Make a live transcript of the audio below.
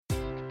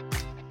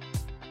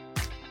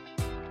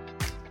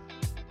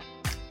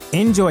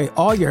Enjoy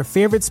all your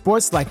favorite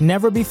sports like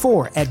never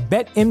before at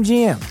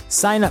BetMGM.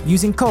 Sign up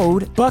using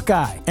code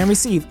Buckeye and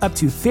receive up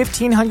to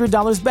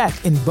 $1,500 back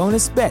in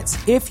bonus bets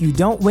if you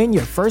don't win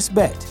your first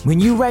bet. When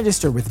you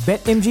register with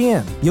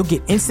BetMGM, you'll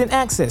get instant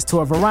access to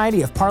a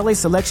variety of parlay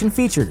selection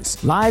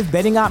features, live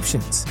betting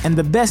options, and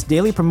the best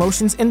daily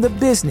promotions in the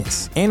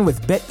business. And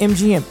with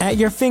BetMGM at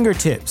your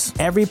fingertips,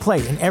 every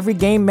play and every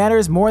game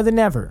matters more than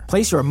ever.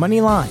 Place your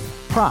money line,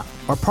 prop,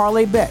 or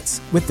parlay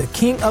bets with the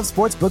king of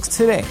sportsbooks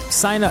today.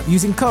 Sign up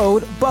using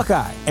code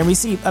Buckeye and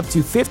receive up to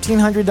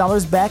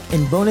 $1,500 back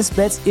in bonus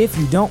bets if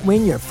you don't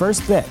win your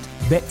first bet.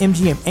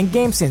 BetMGM and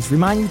GameSense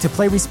remind you to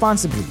play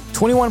responsibly.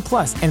 21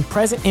 plus and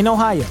present in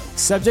Ohio,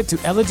 subject to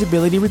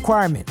eligibility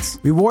requirements.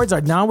 Rewards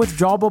are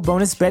non-withdrawable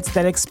bonus bets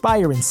that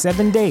expire in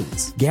 7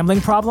 days. Gambling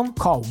problem?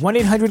 Call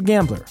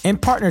 1-800-GAMBLER. In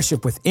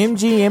partnership with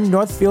MGM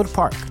Northfield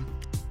Park.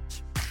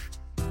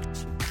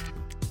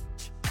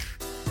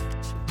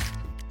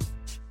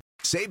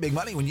 Save big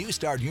money when you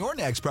start your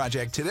next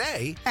project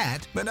today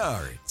at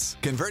Menards.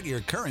 Convert your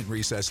current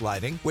recessed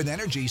lighting with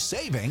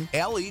energy-saving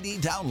LED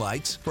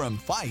downlights from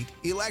Fight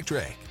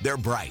Electric. They're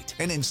bright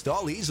and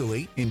install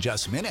easily in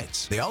just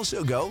minutes. They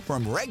also go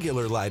from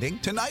regular lighting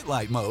to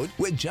nightlight mode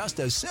with just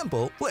a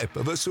simple flip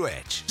of a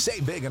switch.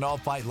 Save big on all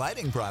Fight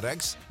lighting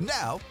products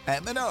now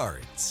at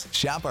Menards.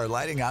 Shop our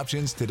lighting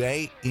options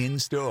today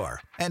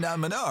in-store and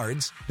on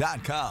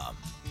Menards.com.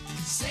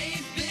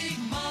 Save big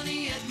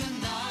money at Menards.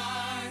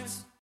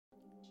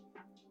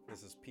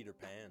 This is Peter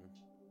Pan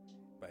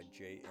by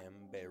J.M.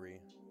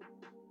 Barrie.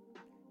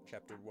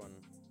 Chapter 1.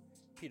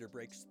 Peter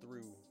breaks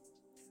through.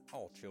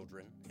 All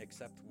children,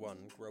 except one,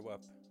 grow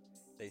up.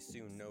 They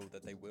soon know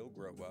that they will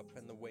grow up,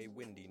 and the way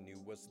Wendy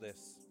knew was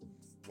this.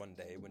 One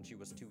day, when she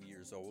was 2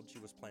 years old, she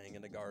was playing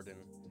in a garden,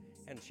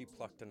 and she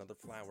plucked another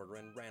flower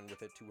and ran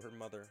with it to her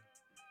mother.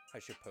 I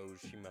suppose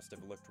she must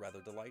have looked rather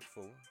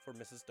delightful, for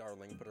Mrs.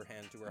 Darling put her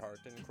hand to her heart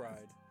and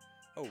cried,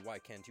 "Oh, why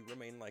can't you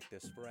remain like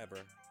this forever?"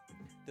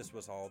 This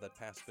was all that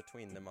passed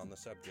between them on the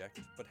subject,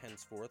 but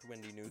henceforth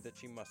Wendy knew that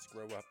she must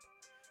grow up.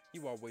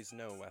 You always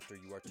know after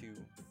you are 2.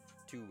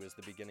 2 is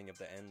the beginning of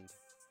the end.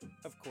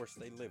 Of course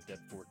they lived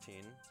at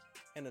 14,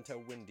 and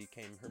until Wendy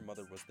came her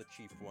mother was the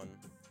chief one.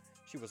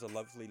 She was a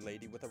lovely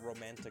lady with a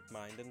romantic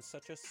mind and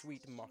such a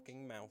sweet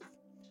mocking mouth.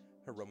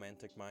 Her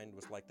romantic mind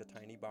was like the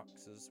tiny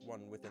boxes,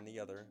 one within the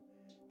other,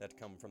 that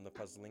come from the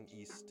puzzling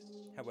East.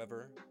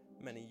 However,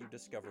 many you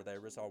discover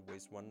there is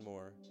always one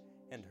more,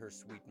 and her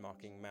sweet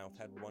mocking mouth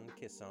had one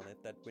kiss on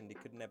it that Wendy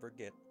could never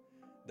get,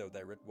 though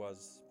there it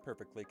was,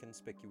 perfectly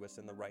conspicuous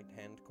in the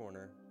right-hand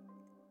corner.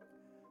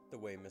 The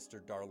way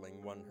Mr.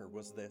 Darling won her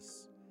was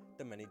this.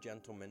 The many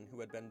gentlemen who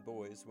had been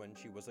boys when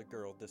she was a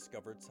girl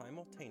discovered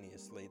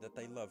simultaneously that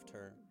they loved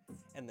her,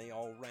 and they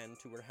all ran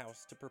to her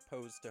house to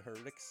propose to her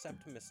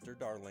except Mr.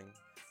 Darling,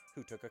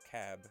 who took a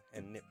cab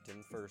and nipped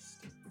in first,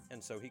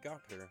 and so he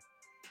got her.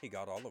 He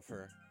got all of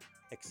her,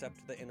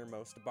 except the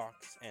innermost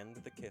box and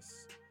the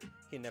kiss.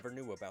 He never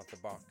knew about the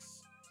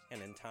box,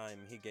 and in time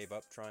he gave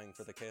up trying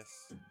for the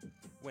kiss.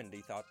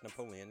 Wendy thought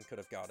Napoleon could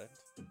have got it,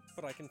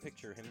 but I can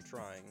picture him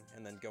trying,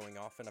 and then going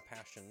off in a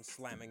passion,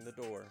 slamming the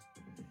door.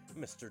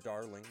 Mr.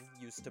 Darling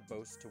used to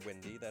boast to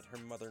Wendy that her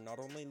mother not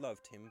only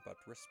loved him, but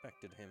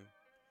respected him.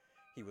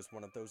 He was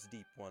one of those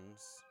deep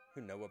ones,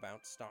 who know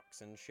about stocks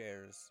and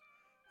shares.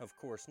 Of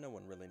course no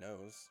one really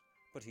knows,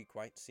 but he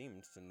quite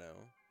seemed to know.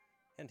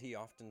 And he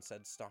often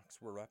said stocks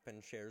were up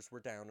and shares were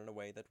down in a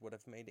way that would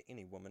have made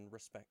any woman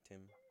respect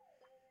him.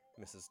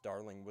 Mrs.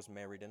 Darling was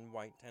married in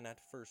white, and at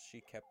first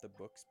she kept the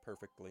books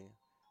perfectly,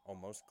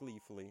 almost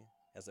gleefully,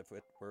 as if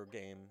it were a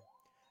game.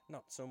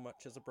 Not so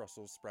much as a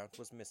Brussels sprout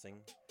was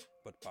missing,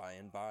 but by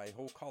and by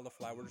whole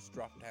cauliflowers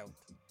dropped out,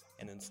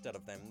 and instead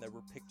of them there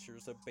were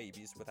pictures of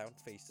babies without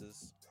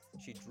faces.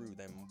 She drew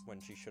them when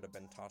she should have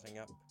been totting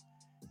up.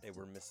 They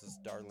were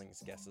Mrs.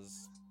 Darling's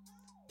guesses.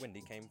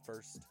 Wendy came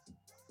first,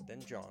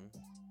 then John,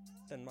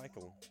 then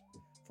Michael.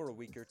 For a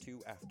week or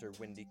two after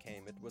Wendy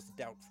came, it was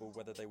doubtful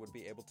whether they would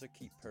be able to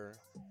keep her,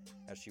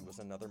 as she was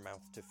another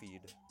mouth to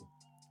feed.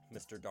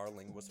 Mr.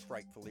 Darling was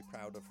frightfully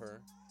proud of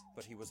her,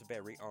 but he was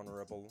very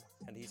honorable,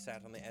 and he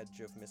sat on the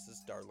edge of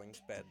Mrs.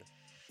 Darling's bed,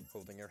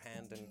 holding her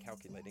hand and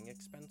calculating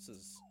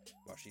expenses,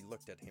 while she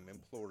looked at him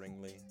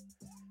imploringly.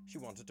 She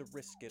wanted to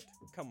risk it,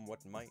 come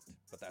what might,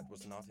 but that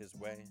was not his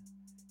way.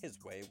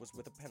 His way was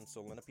with a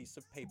pencil and a piece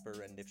of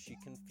paper, and if she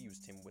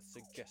confused him with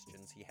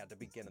suggestions, he had to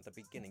begin at the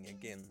beginning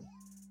again.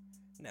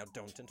 "Now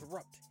don't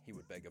interrupt," he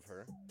would beg of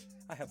her.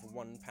 "I have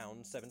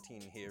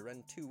 £1.17 here,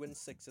 and 2 and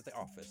 6 at the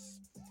office.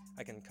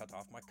 I can cut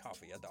off my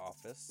coffee at the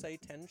office, say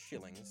 10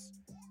 shillings.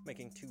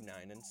 Making 2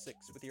 9 and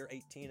 6 with your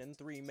 18 and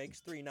 3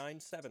 makes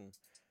 397.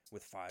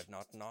 With 5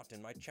 not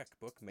in my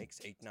checkbook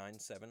makes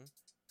 897.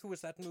 Who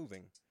is that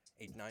moving?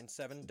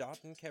 897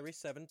 dot and carry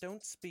 7.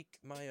 Don't speak,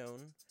 my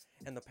own.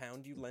 And the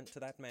pound you lent to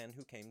that man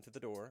who came to the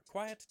door.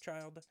 Quiet,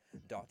 child.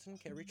 Dot and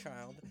carry,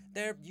 child.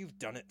 There, you've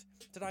done it.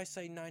 Did I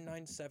say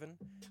 997?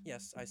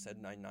 Yes, I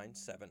said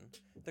 997.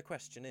 The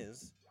question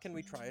is, can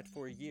we try it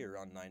for a year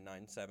on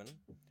 997?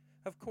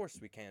 Of course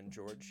we can,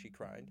 George, she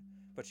cried.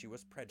 but she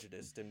was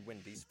prejudiced in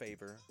Wendy's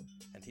favor,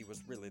 and he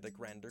was really the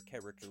grander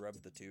character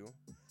of the two.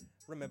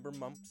 "Remember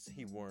Mumps?"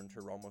 he warned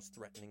her almost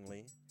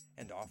threateningly,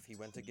 and off he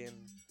went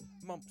again.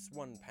 "Mumps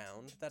 1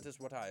 pound, that is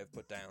what I have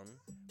put down,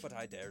 but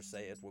I dare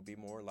say it will be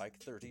more like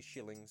 30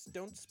 shillings.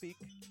 Don't speak.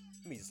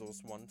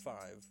 Measles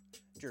 1.5.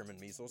 German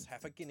measles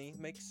half a guinea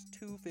makes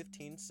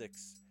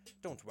 2.15.6.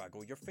 Don't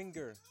waggle your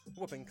finger.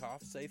 Whooping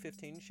cough say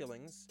 15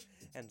 shillings.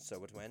 And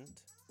so it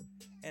went,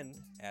 and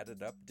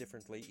added up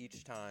differently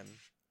each time.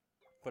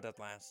 But at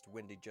last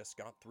Wendy just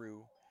got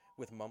through,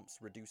 with mumps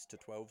reduced to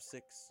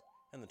 12.6,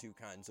 and the two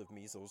kinds of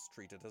measles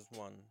treated as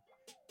one.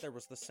 There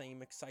was the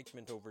same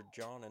excitement over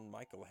John, and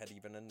Michael had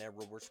even a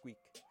narrower squeak,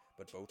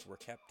 but both were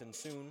kept, and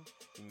soon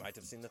you might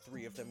have seen the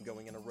three of them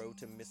going in a row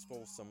to Miss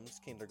Folsom's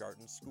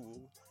kindergarten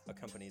school,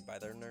 accompanied by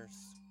their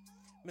nurse.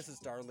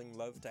 Mrs. Darling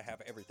loved to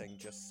have everything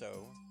just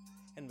so,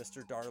 and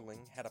Mr.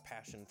 Darling had a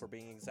passion for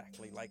being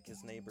exactly like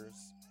his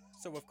neighbors.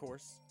 So, of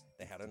course,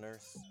 they had a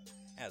nurse.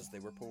 As they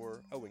were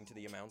poor, owing to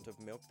the amount of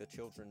milk the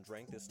children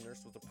drank, this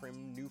nurse was a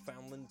prim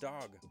Newfoundland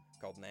dog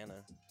called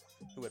Nana,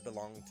 who had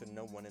belonged to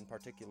no one in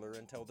particular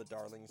until the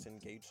Darlings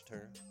engaged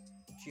her.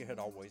 She had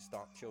always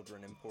thought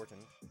children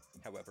important,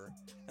 however,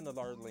 and the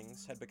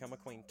Darlings had become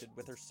acquainted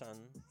with her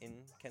son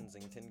in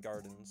Kensington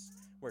Gardens,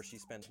 where she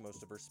spent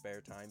most of her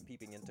spare time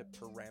peeping into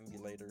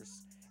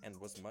perambulators, and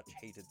was much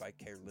hated by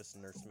careless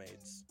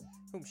nursemaids,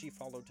 whom she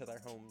followed to their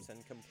homes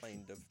and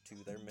complained of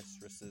to their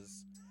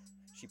mistresses.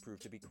 She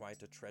proved to be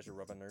quite a treasure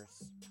of a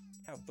nurse.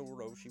 How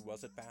thorough she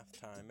was at bath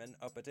time, and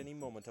up at any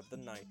moment of the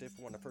night if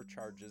one of her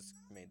charges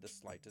made the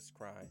slightest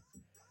cry.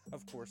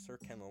 Of course, her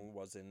kennel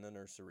was in the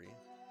nursery.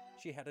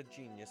 She had a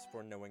genius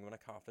for knowing when a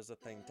cough is a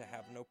thing to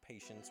have no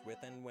patience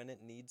with, and when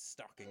it needs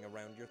stocking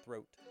around your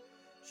throat.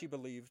 She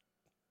believed,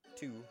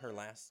 to her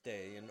last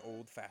day, in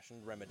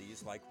old-fashioned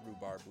remedies like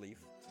rhubarb leaf,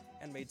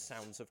 and made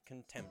sounds of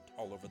contempt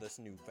all over this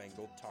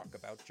newfangled talk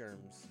about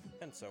germs,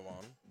 and so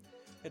on.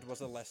 It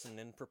was a lesson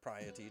in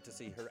propriety to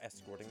see her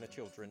escorting the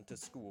children to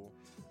school,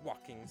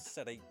 walking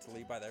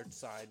sedately by their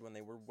side when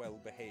they were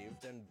well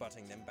behaved, and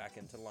butting them back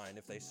into line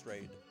if they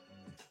strayed.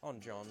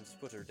 On John's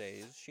footer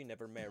days, she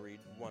never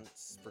married,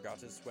 once forgot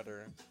his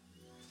sweater,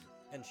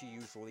 and she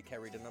usually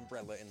carried an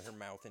umbrella in her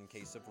mouth in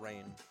case of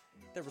rain.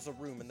 There was a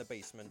room in the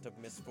basement of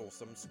Miss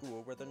Folsom's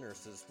school where the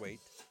nurses wait.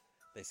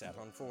 They sat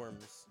on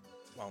forms,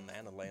 while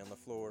Nana lay on the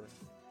floor,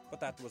 but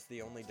that was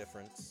the only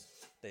difference.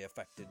 They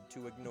affected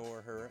to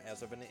ignore her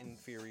as of an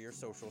inferior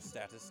social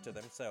status to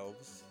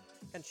themselves,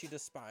 and she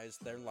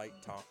despised their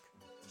light talk.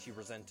 She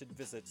resented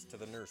visits to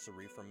the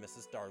nursery from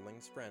Mrs.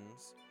 Darling's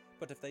friends,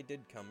 but if they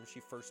did come, she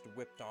first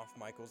whipped off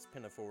Michael's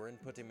pinafore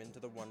and put him into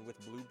the one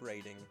with blue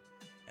braiding,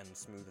 and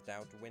smoothed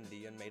out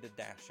Wendy and made a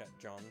dash at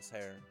John's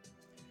hair.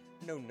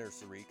 No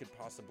nursery could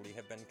possibly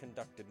have been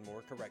conducted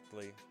more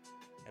correctly,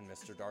 and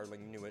Mr.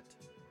 Darling knew it.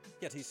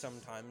 Yet he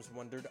sometimes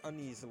wondered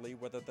uneasily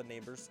whether the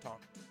neighbors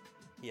talked.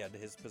 He had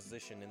his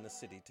position in the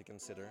city to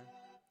consider.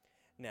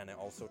 Nana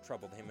also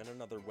troubled him in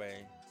another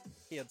way.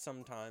 He had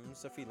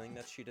sometimes a feeling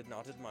that she did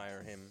not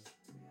admire him.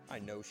 "I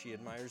know she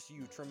admires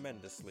you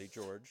tremendously,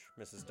 George,"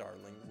 Mrs.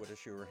 Darling would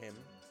assure him,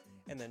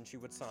 and then she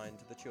would sign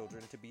to the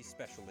children to be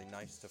specially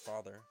nice to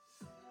father.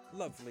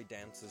 Lovely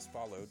dances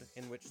followed,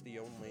 in which the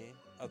only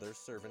other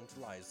servant,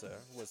 Liza,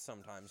 was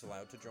sometimes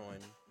allowed to join.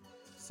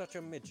 Such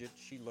a midget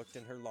she looked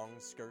in her long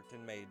skirt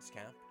and maid's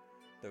cap,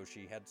 though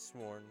she had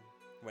sworn,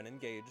 when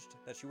engaged,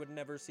 that she would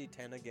never see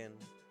 10 again.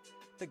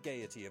 The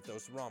gaiety of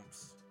those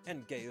romps,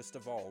 and gayest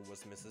of all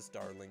was Mrs.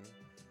 Darling,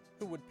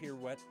 who would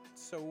pirouette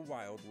so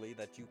wildly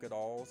that you could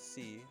all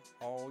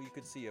you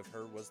could see of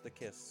her was the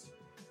kiss,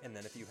 and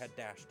then if you had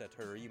dashed at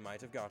her you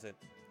might have got it.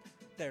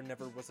 There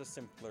never was a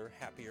simpler,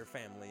 happier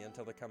family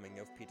until the coming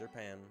of Peter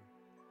Pan.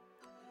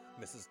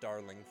 Mrs.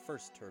 Darling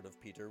first heard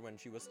of Peter when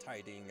she was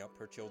tidying up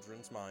her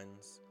children's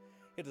minds.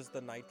 It is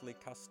the nightly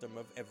custom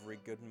of every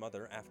good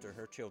mother after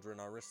her children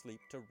are asleep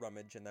to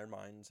rummage in their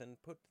minds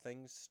and put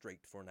things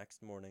straight for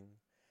next morning,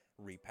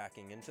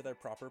 repacking into their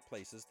proper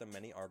places the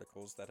many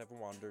articles that have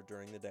wandered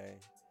during the day.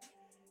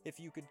 If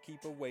you could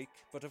keep awake,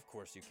 but of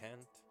course you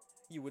can't,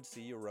 you would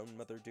see your own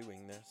mother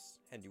doing this,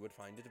 and you would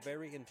find it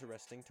very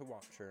interesting to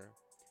watch her.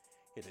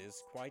 It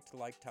is quite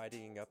like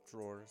tidying up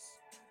drawers.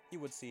 You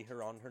would see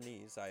her on her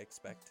knees, I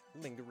expect,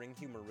 lingering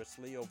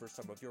humorously over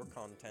some of your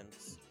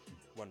contents,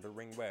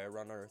 wondering where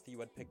on earth you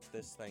had picked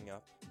this thing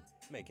up,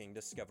 making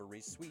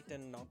discoveries sweet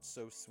and not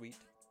so sweet,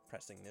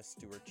 pressing this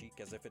to her cheek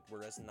as if it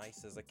were as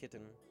nice as a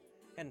kitten,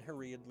 and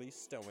hurriedly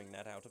stowing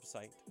that out of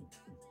sight.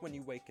 When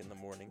you wake in the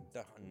morning,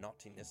 the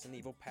naughtiness and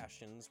evil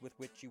passions with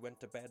which you went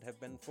to bed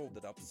have been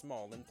folded up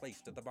small and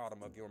placed at the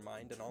bottom of your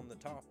mind, and on the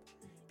top,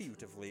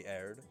 beautifully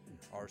aired,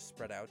 are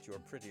spread out your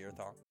prettier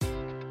thoughts.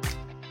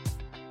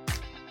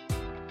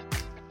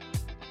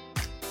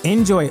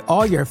 Enjoy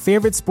all your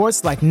favorite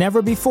sports like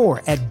never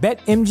before at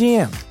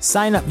BetMGM.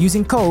 Sign up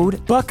using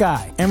code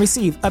Buckeye and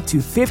receive up to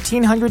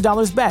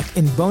 $1,500 back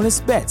in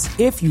bonus bets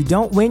if you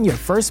don't win your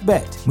first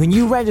bet. When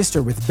you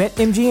register with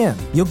BetMGM,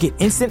 you'll get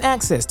instant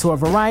access to a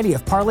variety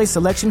of parlay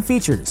selection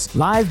features,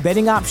 live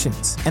betting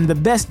options, and the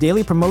best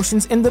daily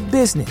promotions in the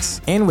business.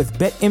 And with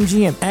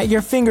BetMGM at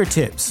your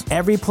fingertips,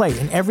 every play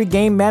and every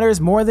game matters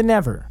more than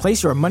ever.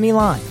 Place your money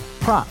line,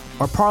 prop,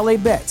 or parlay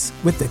bets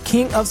with the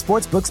king of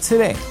sportsbooks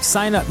today.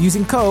 Sign up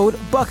using code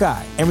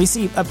Buckeye and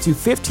receive up to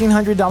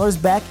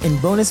 $1,500 back in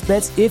bonus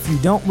bets if you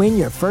don't win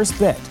your first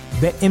bet.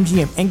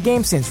 BetMGM and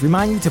GameSense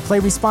remind you to play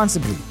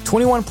responsibly.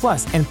 21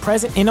 plus and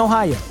present in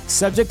Ohio,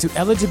 subject to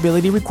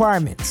eligibility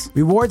requirements.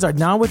 Rewards are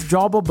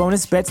non-withdrawable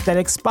bonus bets that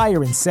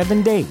expire in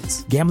 7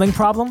 days. Gambling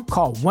problem?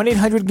 Call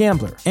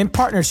 1-800-GAMBLER. In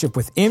partnership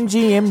with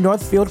MGM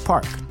Northfield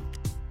Park.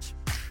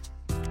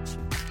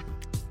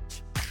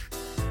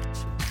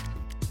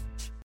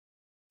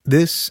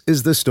 This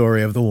is the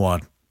story of the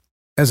one.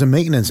 As a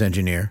maintenance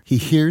engineer, he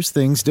hears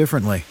things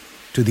differently.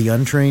 To the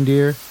untrained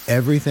ear,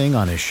 everything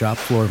on his shop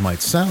floor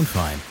might sound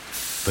fine,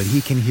 but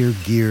he can hear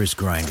gears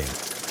grinding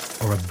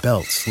or a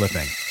belt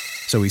slipping.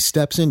 So he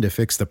steps in to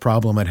fix the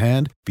problem at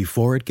hand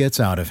before it gets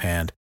out of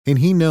hand. And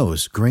he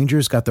knows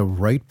Grainger's got the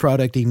right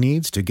product he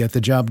needs to get the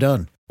job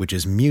done, which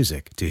is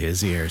music to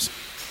his ears.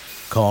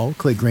 Call,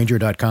 click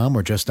Grainger.com,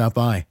 or just stop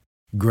by.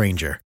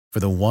 Grainger, for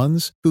the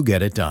ones who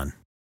get it done.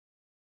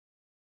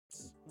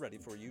 Ready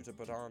for you to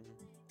put on.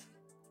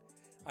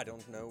 I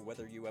don't know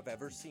whether you have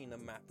ever seen a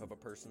map of a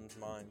person's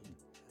mind.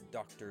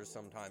 Doctors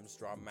sometimes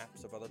draw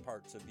maps of other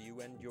parts of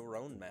you, and your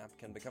own map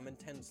can become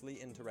intensely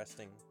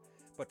interesting.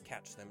 But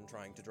catch them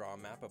trying to draw a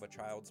map of a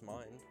child's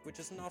mind, which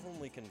is not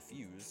only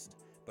confused,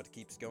 but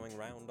keeps going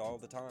round all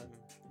the time.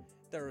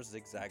 There are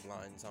zigzag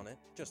lines on it,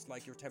 just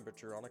like your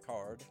temperature on a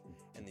card,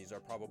 and these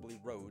are probably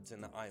roads in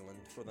the island,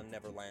 for the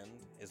Neverland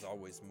is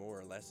always more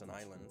or less an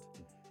island,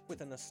 with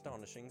an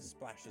astonishing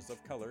splashes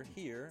of color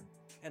here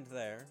and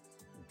there,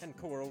 and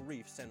coral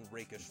reefs and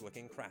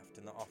rakish-looking craft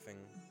in the offing,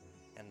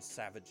 and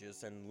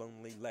savages and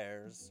lonely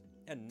lairs,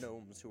 and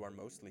gnomes who are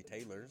mostly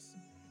tailors,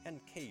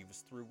 and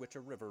caves through which a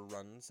river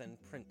runs, and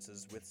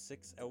princes with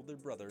 6 elder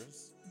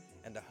brothers,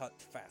 and a hut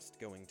fast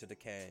going to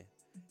decay,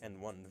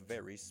 and one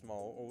very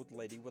small old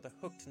lady with a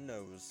hooked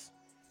nose.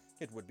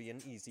 It would be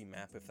an easy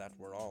map if that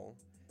were all.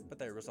 But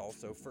there is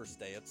also first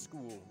day at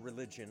school,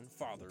 religion,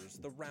 fathers,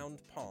 the round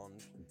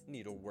pond,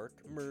 needlework,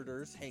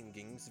 murders,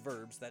 hangings,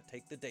 verbs that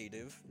take the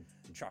dative,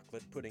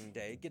 chocolate pudding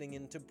day, getting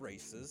into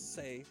braces,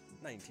 say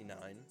 99,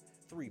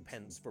 3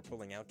 pence for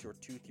pulling out your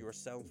tooth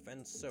yourself,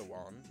 and so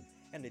on.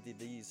 And either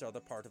these are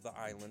the part of the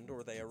island,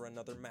 or they are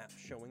another map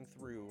showing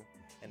through,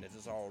 and it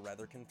is all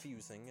rather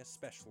confusing,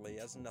 especially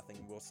as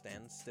nothing will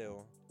stand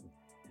still.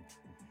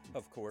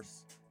 Of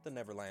course, the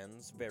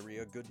Neverlands vary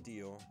a good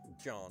deal.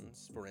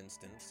 John's, for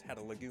instance, had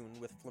a lagoon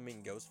with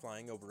flamingos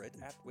flying over it,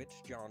 at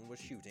which John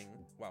was shooting,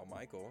 while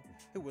Michael,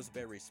 who was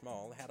very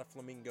small, had a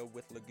flamingo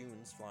with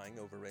lagoons flying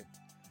over it.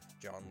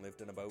 John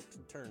lived in a boat,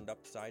 turned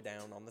upside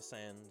down on the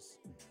sands.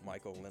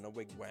 Michael in a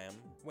wigwam,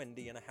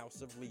 Wendy in a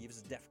house of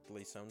leaves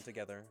deftly sewn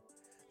together.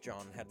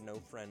 John had no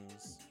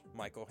friends.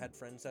 Michael had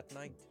friends at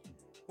night.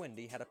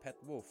 Wendy had a pet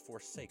wolf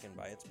forsaken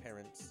by its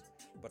parents.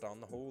 But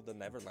on the whole, the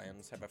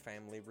Neverlands have a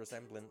family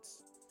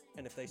resemblance.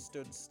 And if they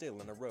stood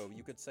still in a row,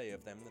 you could say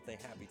of them that they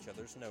have each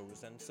other's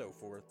nose, and so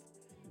forth.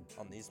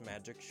 On these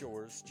magic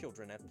shores,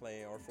 children at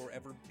play are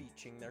forever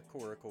beaching their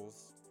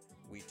coracles.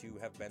 We too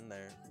have been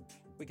there.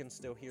 We can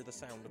still hear the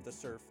sound of the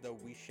surf, though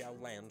we shall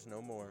land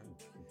no more.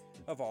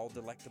 Of all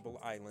delectable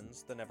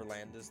islands, the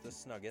Neverland is the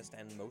snuggest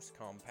and most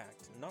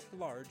compact, not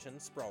large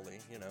and sprawly,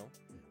 you know,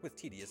 with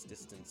tedious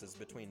distances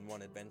between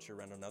one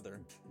adventure and another,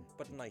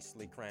 but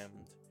nicely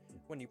crammed.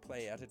 When you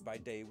play at it by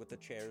day with the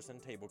chairs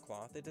and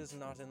tablecloth, it is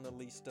not in the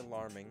least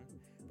alarming,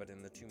 but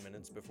in the 2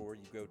 minutes before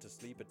you go to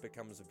sleep it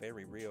becomes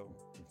very real.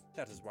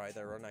 That is why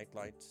there are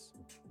nightlights.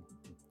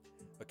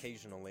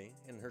 Occasionally,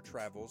 in her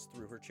travels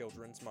through her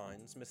children's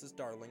minds, Mrs.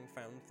 Darling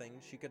found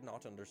things she could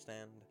not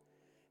understand,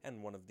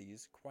 and one of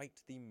these,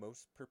 quite the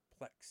most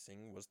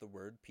perplexing, was the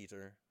word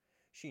Peter.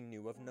 She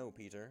knew of no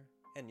Peter,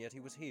 and yet he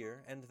was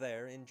here and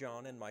there in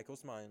John and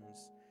Michael's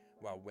minds,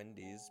 while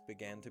Wendy's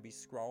began to be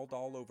scrawled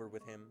all over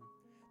with him.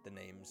 The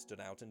name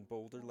stood out in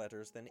bolder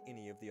letters than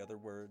any of the other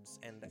words,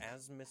 and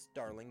as Miss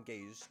Darling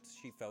gazed,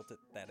 she felt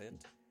that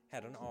it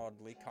had an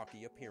oddly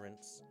cocky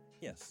appearance.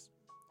 Yes,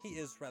 he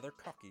is rather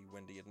cocky,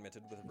 Wendy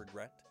admitted with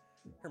regret.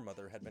 Her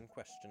mother had been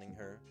questioning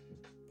her.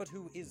 But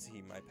who is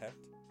he, my pet?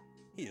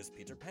 He is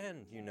Peter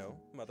Pan, you know,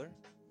 Mother.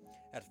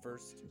 At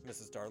first,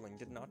 Mrs. Darling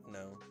did not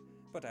know,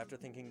 but after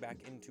thinking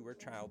back into her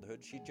childhood,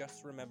 she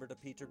just remembered a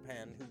Peter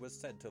Pan who was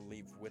said to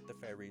leave with the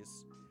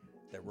fairies.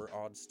 There were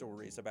odd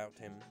stories about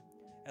him,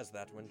 as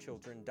that when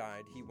children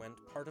died he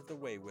went part of the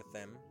way with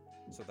them,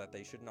 so that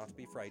they should not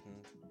be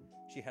frightened.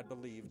 She had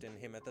believed in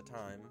him at the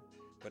time,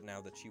 but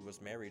now that she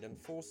was married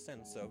and full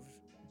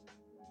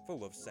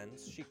of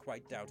sense, she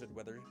quite doubted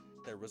whether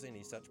there was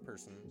any such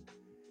person.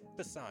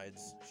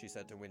 Besides, she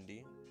said to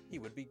Wendy, he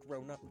would be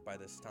grown up by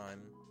this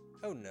time.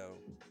 "Oh no,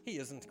 he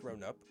isn't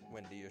grown up,"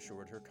 Wendy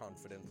assured her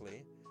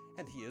confidently,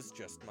 "and he is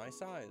just my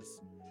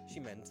size." She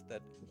meant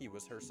that he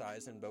was her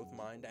size in both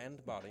mind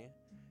and body.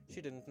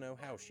 She didn't know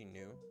how she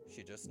knew,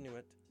 she just knew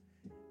it.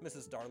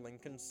 Mrs. Darling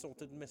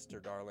consulted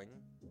Mr. Darling,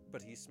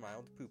 but he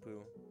smiled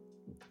pooh-pooh.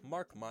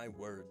 "Mark my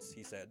words,"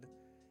 he said.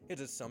 "It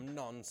is some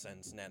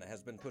nonsense Nana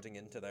has been putting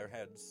into their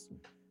heads.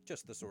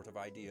 Just the sort of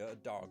idea a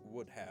dog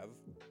would have.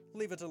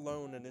 Leave it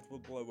alone and it will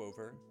blow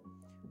over."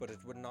 But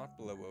it would not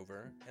blow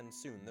over, and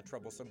soon the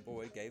troublesome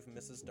boy gave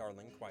Mrs.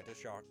 Darling quite a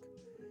shock.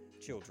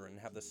 Children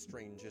have the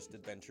strangest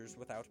adventures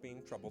without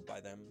being troubled by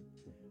them.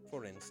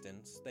 For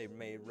instance, they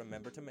may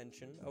remember to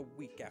mention, a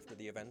week after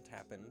the event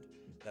happened,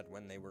 that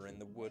when they were in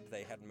the wood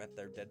they had met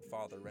their dead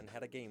father and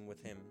had a game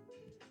with him.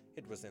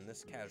 It was in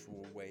this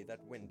casual way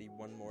that Wendy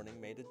one morning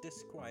made a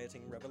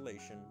disquieting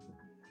revelation.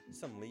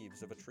 Some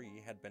leaves of a tree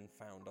had been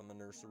found on the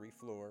nursery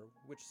floor,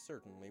 which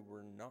certainly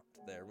were not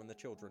there when the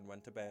children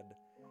went to bed,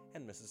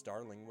 and Mrs.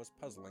 Darling was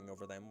puzzling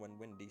over them when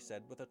Wendy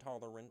said with a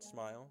tolerant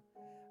smile,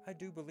 "I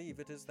do believe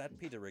it is that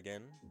Peter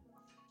again."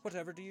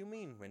 "Whatever do you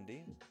mean,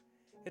 Wendy?"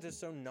 "It is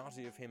so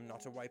naughty of him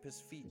not to wipe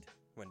his feet,"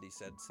 Wendy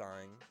said,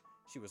 sighing.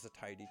 She was a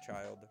tidy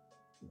child.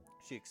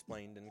 She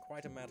explained in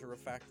quite a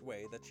matter-of-fact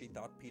way that she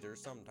thought Peter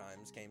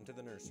sometimes came to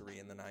the nursery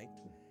in the night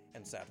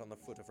and sat on the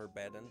foot of her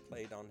bed and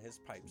played on his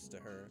pipes to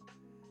her.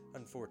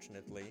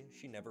 Unfortunately,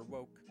 she never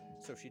woke,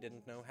 so she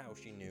didn't know how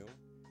she knew.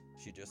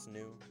 She just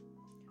knew.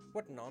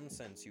 "What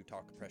nonsense you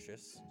talk,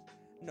 Precious.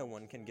 No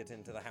one can get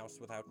into the house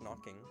without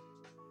knocking."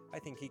 "I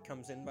think he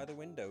comes in by the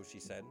window," she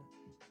said.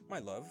 "My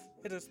love,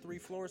 it is 3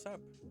 floors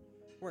up."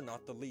 "Were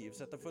not the leaves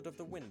at the foot of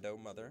the window,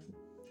 Mother?"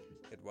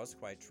 It was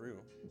quite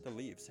true. The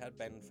leaves had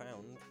been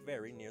found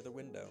very near the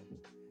window.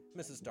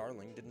 Mrs.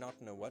 Darling did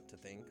not know what to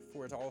think,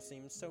 for it all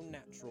seemed so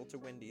natural to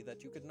Wendy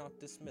that you could not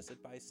dismiss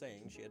it by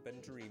saying she had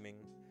been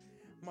dreaming.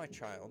 "My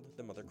child,"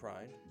 the mother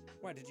cried,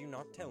 "why did you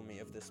not tell me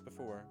of this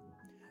before?"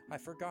 "I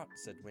forgot,"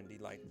 said Wendy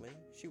lightly.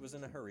 She was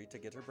in a hurry to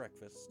get her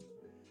breakfast.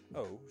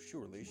 Oh,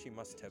 surely she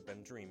must have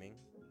been dreaming.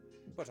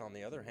 But on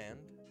the other hand,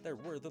 there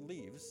were the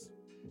leaves.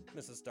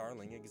 Mrs.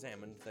 Darling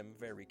examined them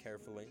very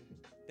carefully.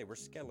 They were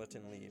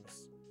skeleton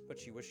leaves, but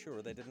she was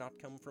sure they did not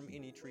come from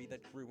any tree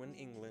that grew in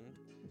England.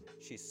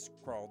 She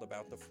crawled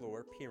about the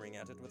floor, peering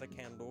at it with a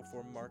candle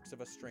for marks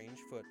of a strange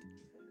foot.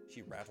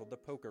 She rattled the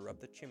poker up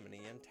the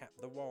chimney and tapped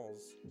the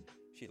walls.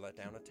 She let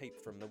down a tape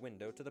from the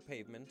window to the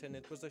pavement, and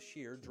it was a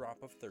sheer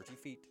drop of 30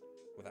 feet,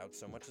 without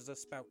so much as a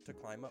spout to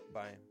climb up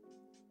by.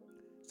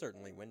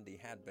 Certainly Wendy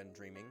had been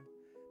dreaming,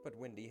 but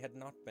Wendy had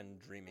not been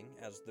dreaming,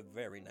 as the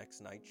very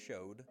next night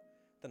showed,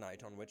 the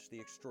night on which the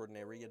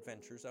extraordinary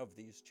adventures of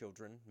these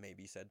children may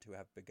be said to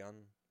have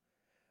begun.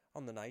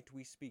 On the night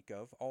we speak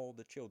of, all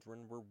the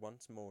children were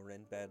once more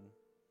in bed.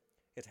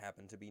 It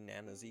happened to be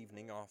Nana's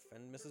evening off,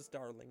 and Mrs.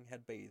 Darling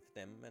had bathed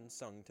them and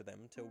sung to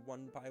them till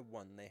one by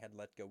one they had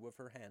let go of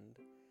her hand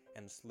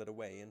and slid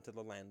away into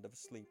the land of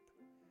sleep.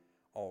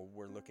 All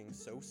were looking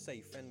so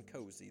safe and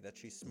cozy that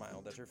she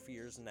smiled at her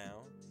fears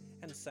now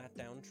and sat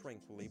down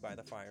tranquilly by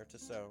the fire to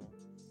sew.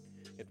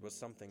 It was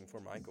something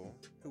for Michael,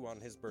 who on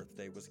his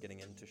birthday was getting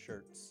into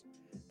shirts.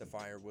 The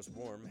fire was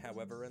warm,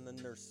 however, and the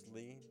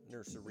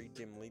nursery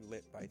dimly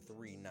lit by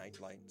 3 night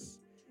lights,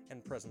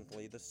 and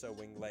presently the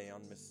sewing lay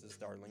on Mrs.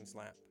 Darling's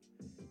lap.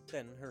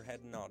 Then her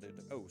head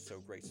nodded, oh so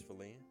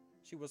gracefully.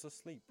 She was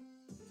asleep.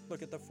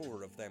 Look at the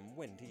 4 of them,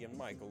 Wendy and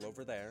Michael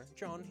over there,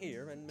 John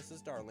here, and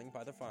Mrs. Darling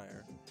by the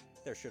fire.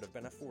 There should have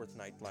been a 4th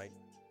night light.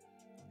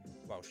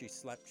 While she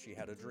slept, she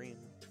had a dream.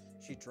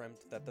 She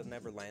dreamt that the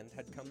Neverland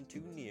had come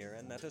too near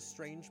and that a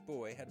strange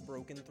boy had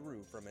broken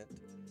through from it.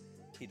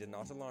 He did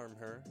not alarm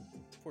her,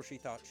 for she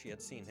thought she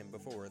had seen him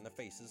before in the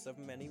faces of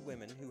many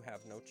women who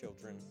have no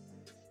children.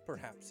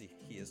 Perhaps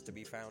he is to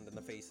be found in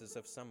the faces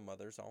of some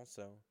mothers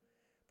also.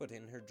 But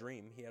in her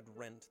dream he had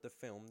rent the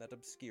film that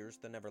obscures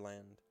the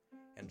Neverland,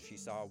 and she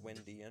saw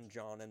Wendy and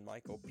John and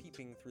Michael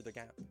peeping through the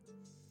gap.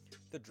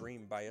 The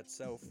dream by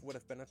itself would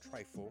have been a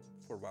trifle,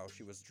 for while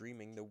she was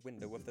dreaming the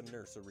window of the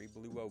nursery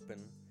blew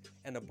open,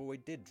 and a boy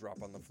did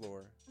drop on the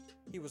floor.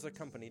 He was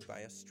accompanied by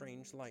a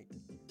strange light,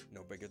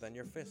 no bigger than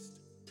your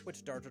fist,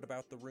 which darted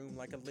about the room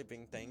like a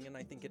living thing, and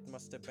I think it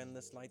must have been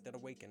this light that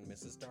awakened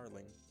Mrs.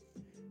 Darling.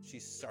 She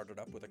started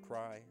up with a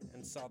cry,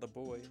 and saw the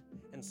boy,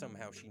 and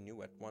somehow she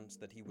knew at once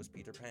that he was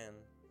Peter Pan.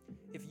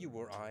 If you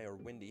or I or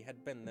Wendy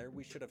had been there,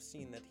 we should have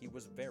seen that he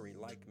was very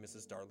like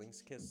Mrs.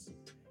 Darling's kiss.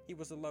 He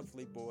was a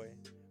lovely boy,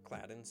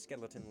 clad in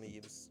skeleton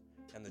leaves,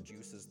 and the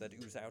juices that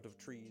ooze out of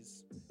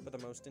trees, but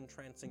the most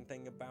entrancing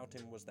thing about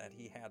him was that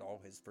he had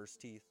all his first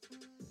teeth.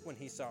 When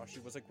he saw she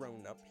was a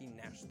grown-up, he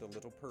gnashed the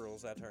little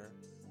pearls at her.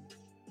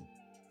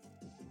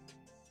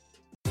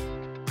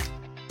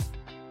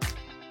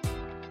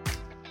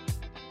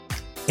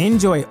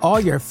 Enjoy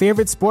all your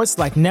favorite sports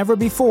like never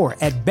before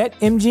at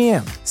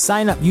BetMGM.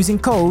 Sign up using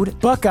code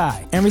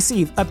Buckeye and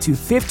receive up to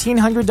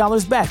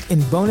 $1,500 back in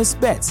bonus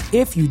bets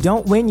if you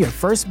don't win your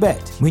first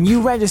bet. When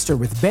you register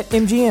with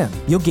BetMGM,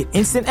 you'll get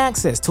instant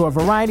access to a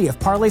variety of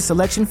parlay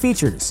selection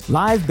features,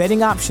 live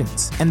betting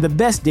options, and the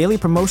best daily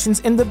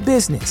promotions in the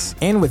business.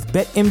 And with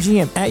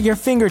BetMGM at your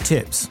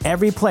fingertips,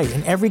 every play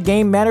and every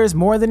game matters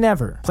more than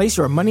ever. Place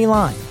your money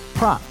line,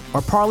 prop, or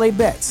parlay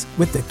bets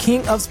with the king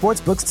of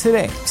sportsbooks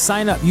today.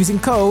 Sign up using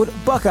code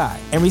Buckeye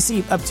and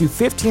receive up to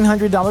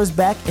 $1,500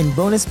 back in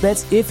bonus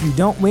bets if you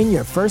don't win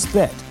your first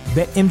bet.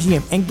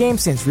 BetMGM and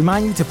GameSense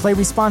remind you to play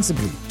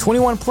responsibly.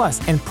 21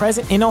 plus and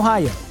present in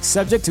Ohio,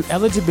 subject to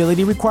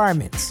eligibility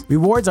requirements.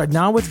 Rewards are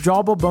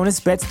non-withdrawable bonus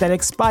bets that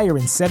expire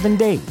in 7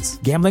 days.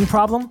 Gambling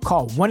problem?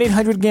 Call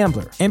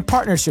 1-800-GAMBLER in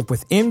partnership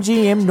with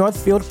MGM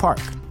Northfield Park.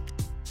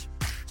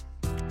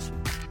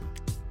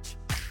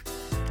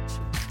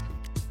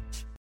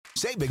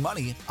 Save big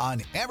money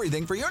on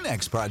everything for your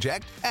next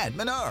project at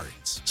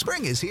Menards.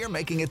 Spring is here,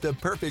 making it the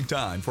perfect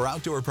time for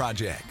outdoor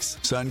projects.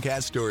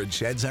 Suncast storage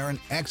sheds are an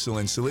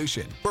excellent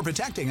solution for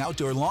protecting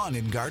outdoor lawn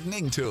and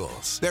gardening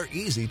tools. They're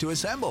easy to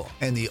assemble,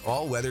 and the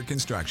all-weather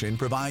construction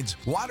provides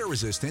water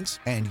resistance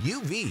and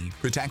UV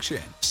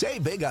protection.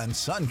 Save big on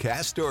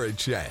Suncast storage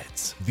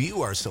sheds.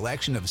 View our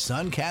selection of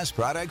Suncast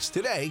products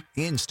today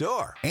in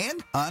store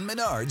and on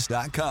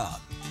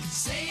Menards.com.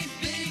 Save